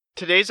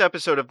Today's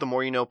episode of the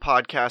More You Know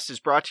podcast is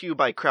brought to you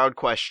by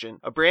CrowdQuestion,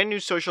 a brand new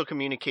social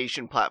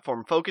communication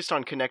platform focused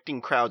on connecting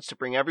crowds to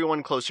bring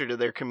everyone closer to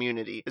their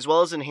community, as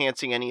well as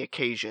enhancing any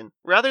occasion.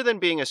 Rather than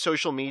being a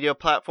social media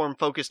platform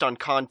focused on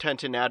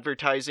content and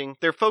advertising,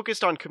 they're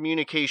focused on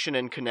communication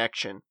and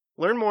connection.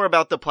 Learn more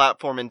about the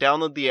platform and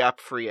download the app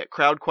free at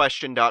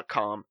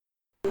crowdquestion.com.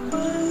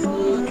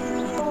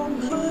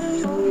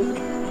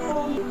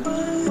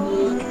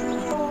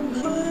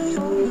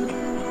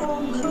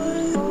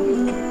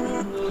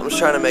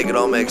 Trying to make it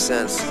all make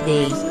sense.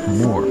 The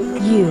More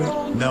You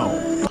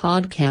Know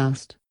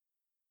Podcast.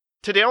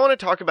 Today I want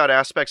to talk about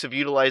aspects of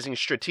utilizing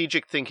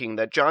strategic thinking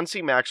that John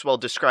C. Maxwell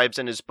describes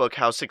in his book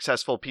How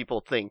Successful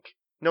People Think.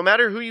 No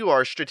matter who you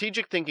are,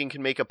 strategic thinking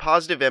can make a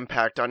positive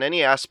impact on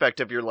any aspect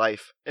of your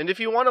life. And if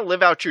you want to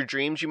live out your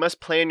dreams, you must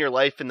plan your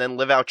life and then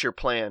live out your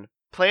plan.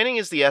 Planning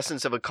is the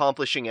essence of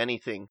accomplishing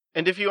anything.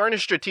 And if you aren't a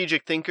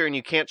strategic thinker and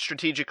you can't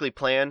strategically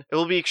plan, it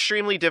will be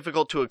extremely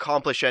difficult to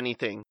accomplish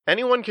anything.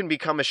 Anyone can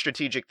become a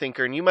strategic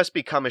thinker, and you must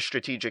become a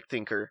strategic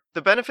thinker.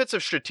 The benefits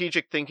of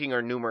strategic thinking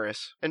are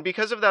numerous. And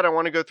because of that, I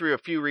want to go through a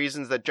few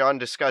reasons that John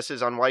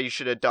discusses on why you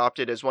should adopt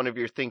it as one of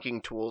your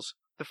thinking tools.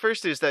 The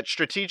first is that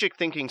strategic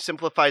thinking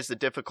simplifies the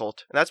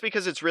difficult, and that's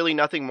because it's really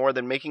nothing more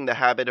than making the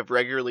habit of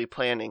regularly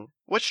planning.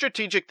 What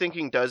strategic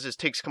thinking does is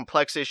takes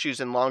complex issues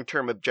and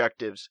long-term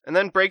objectives, and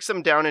then breaks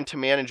them down into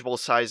manageable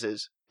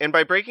sizes. And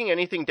by breaking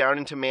anything down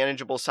into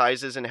manageable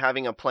sizes and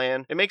having a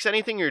plan, it makes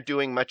anything you're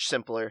doing much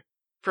simpler.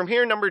 From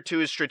here, number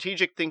 2 is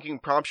strategic thinking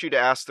prompts you to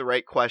ask the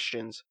right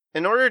questions.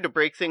 In order to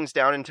break things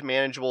down into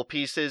manageable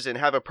pieces and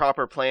have a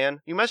proper plan,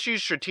 you must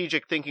use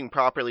strategic thinking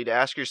properly to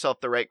ask yourself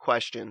the right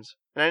questions.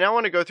 And I now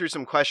want to go through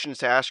some questions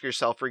to ask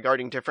yourself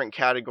regarding different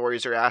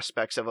categories or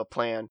aspects of a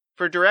plan.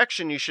 For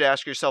direction, you should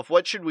ask yourself,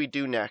 what should we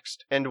do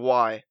next, and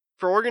why?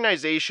 For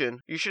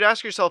organization, you should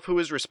ask yourself who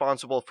is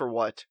responsible for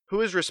what,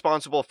 who is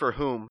responsible for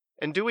whom,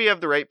 and do we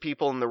have the right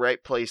people in the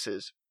right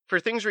places? For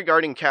things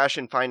regarding cash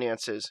and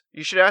finances,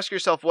 you should ask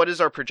yourself, what is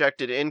our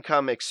projected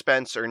income,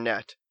 expense, or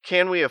net?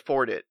 Can we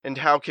afford it, and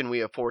how can we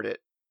afford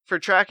it? For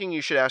tracking,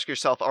 you should ask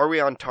yourself, are we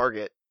on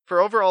target? For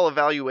overall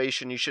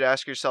evaluation, you should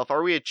ask yourself,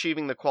 are we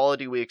achieving the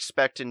quality we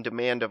expect and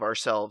demand of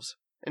ourselves?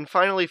 And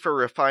finally, for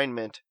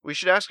refinement, we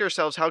should ask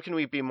ourselves, how can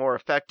we be more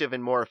effective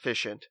and more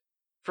efficient?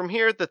 From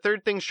here, the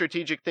third thing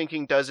strategic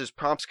thinking does is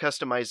prompts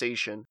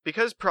customization.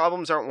 Because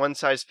problems aren't one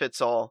size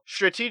fits all,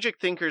 strategic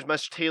thinkers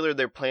must tailor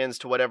their plans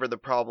to whatever the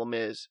problem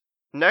is.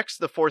 Next,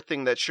 the fourth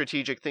thing that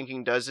strategic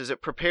thinking does is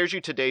it prepares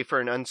you today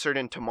for an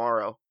uncertain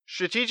tomorrow.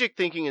 Strategic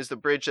thinking is the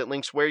bridge that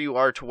links where you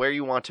are to where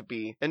you want to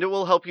be, and it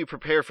will help you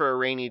prepare for a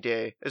rainy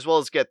day, as well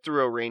as get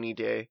through a rainy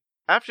day.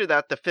 After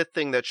that, the fifth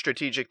thing that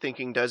strategic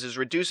thinking does is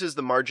reduces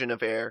the margin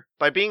of error.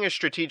 By being a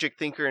strategic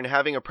thinker and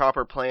having a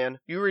proper plan,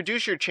 you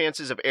reduce your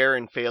chances of error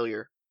and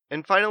failure.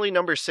 And finally,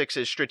 number 6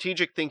 is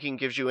strategic thinking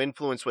gives you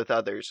influence with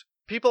others.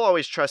 People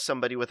always trust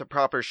somebody with a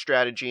proper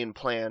strategy and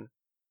plan.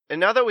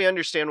 And now that we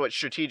understand what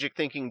strategic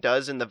thinking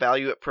does and the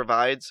value it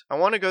provides, I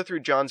want to go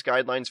through John's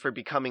guidelines for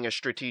becoming a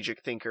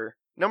strategic thinker.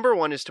 Number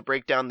 1 is to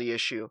break down the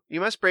issue.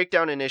 You must break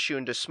down an issue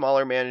into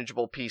smaller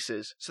manageable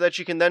pieces, so that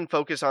you can then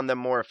focus on them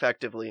more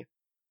effectively.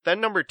 Then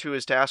number 2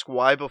 is to ask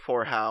why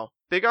before how.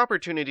 Big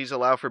opportunities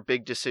allow for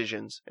big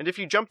decisions, and if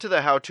you jump to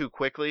the how too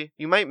quickly,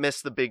 you might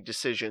miss the big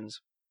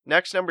decisions.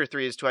 Next, number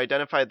 3 is to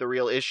identify the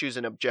real issues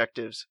and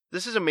objectives.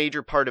 This is a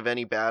major part of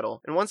any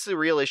battle, and once the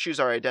real issues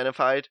are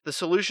identified, the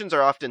solutions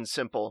are often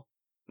simple.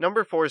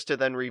 Number 4 is to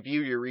then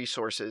review your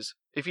resources.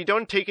 If you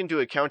don't take into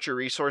account your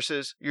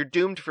resources, you're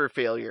doomed for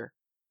failure.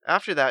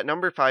 After that,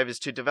 number 5 is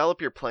to develop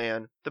your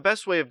plan. The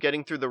best way of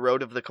getting through the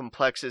road of the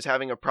complex is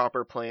having a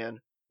proper plan.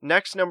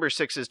 Next, number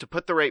 6 is to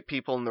put the right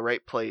people in the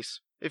right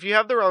place. If you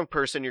have the wrong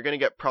person, you're going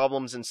to get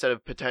problems instead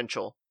of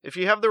potential. If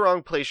you have the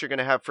wrong place, you're going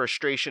to have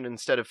frustration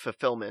instead of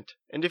fulfillment.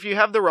 And if you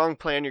have the wrong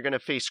plan, you're going to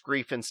face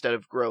grief instead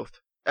of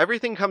growth.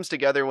 Everything comes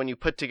together when you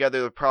put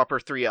together the proper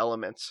 3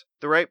 elements: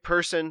 the right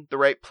person, the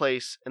right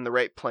place, and the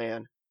right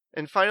plan.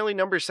 And finally,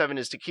 number 7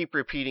 is to keep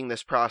repeating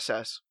this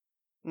process.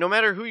 No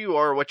matter who you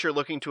are or what you're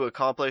looking to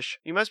accomplish,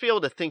 you must be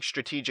able to think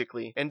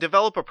strategically and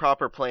develop a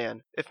proper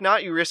plan. If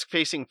not, you risk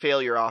facing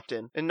failure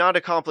often and not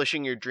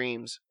accomplishing your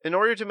dreams. In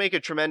order to make a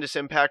tremendous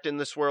impact in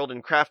this world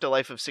and craft a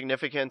life of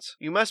significance,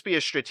 you must be a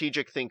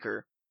strategic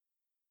thinker.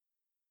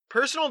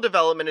 Personal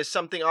development is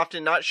something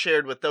often not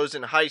shared with those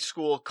in high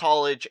school,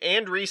 college,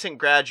 and recent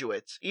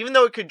graduates, even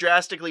though it could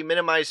drastically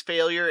minimize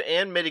failure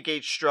and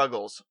mitigate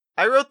struggles.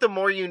 I wrote The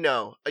More You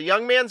Know, a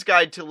young man's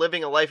guide to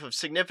living a life of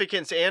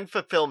significance and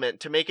fulfillment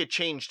to make a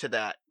change to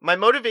that. My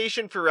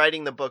motivation for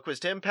writing the book was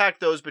to impact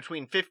those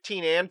between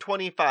 15 and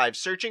 25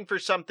 searching for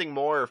something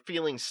more or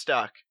feeling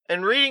stuck.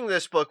 And reading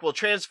this book will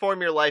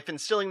transform your life,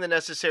 instilling the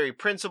necessary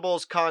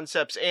principles,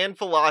 concepts, and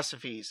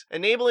philosophies,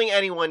 enabling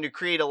anyone to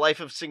create a life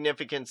of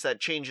significance that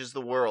changes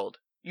the world.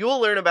 You will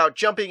learn about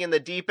jumping in the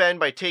deep end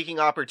by taking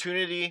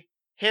opportunity,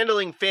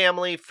 handling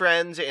family,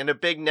 friends, and a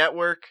big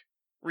network,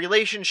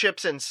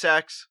 relationships and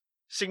sex,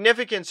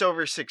 significance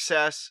over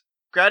success,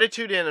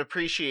 gratitude and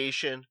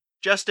appreciation,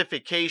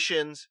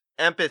 justifications,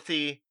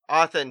 empathy,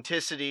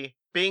 authenticity,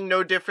 being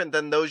no different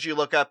than those you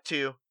look up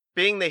to,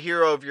 being the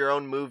hero of your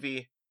own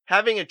movie,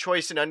 having a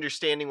choice and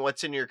understanding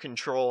what's in your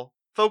control,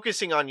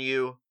 focusing on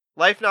you,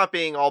 life not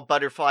being all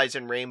butterflies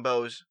and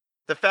rainbows,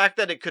 the fact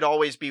that it could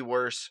always be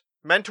worse,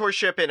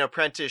 mentorship and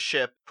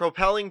apprenticeship,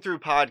 propelling through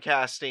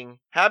podcasting,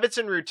 habits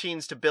and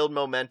routines to build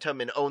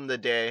momentum and own the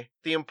day,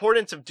 the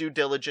importance of due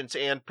diligence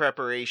and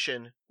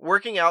preparation,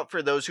 working out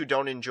for those who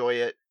don't enjoy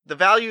it, the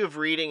value of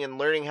reading and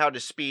learning how to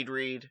speed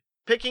read,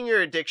 picking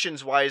your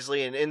addictions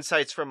wisely and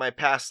insights from my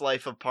past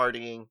life of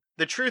partying,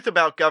 the truth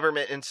about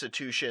government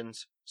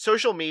institutions,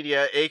 social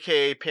media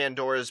aka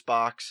Pandora's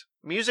box,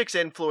 music's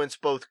influence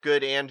both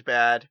good and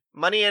bad,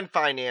 money and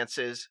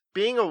finances,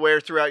 being aware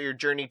throughout your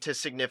journey to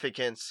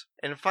significance,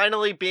 and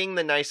finally being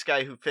the nice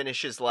guy who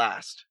finishes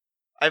last.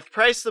 I've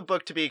priced the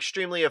book to be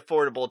extremely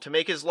affordable to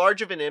make as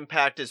large of an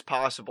impact as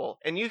possible,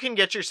 and you can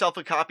get yourself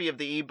a copy of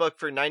the ebook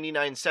for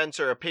 99 cents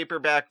or a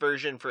paperback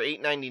version for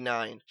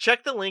 $8.99.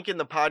 Check the link in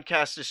the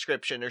podcast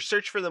description or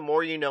search for The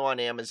More You Know on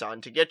Amazon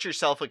to get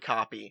yourself a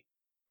copy.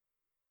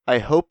 I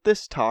hope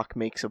this talk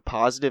makes a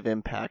positive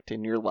impact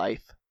in your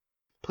life.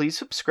 Please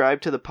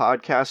subscribe to the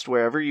podcast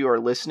wherever you are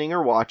listening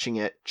or watching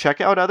it, check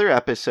out other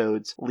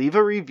episodes, leave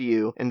a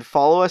review, and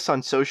follow us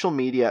on social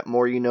media at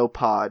More You Know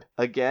Pod.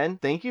 Again,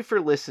 thank you for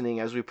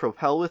listening as we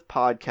propel with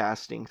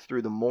podcasting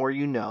through the more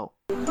you know.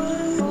 I'm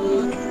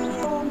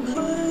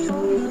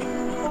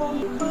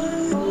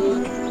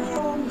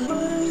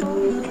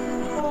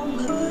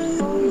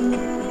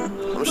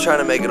just trying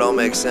to make it all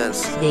make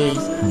sense. The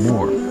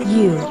More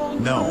You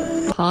No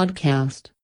Podcast.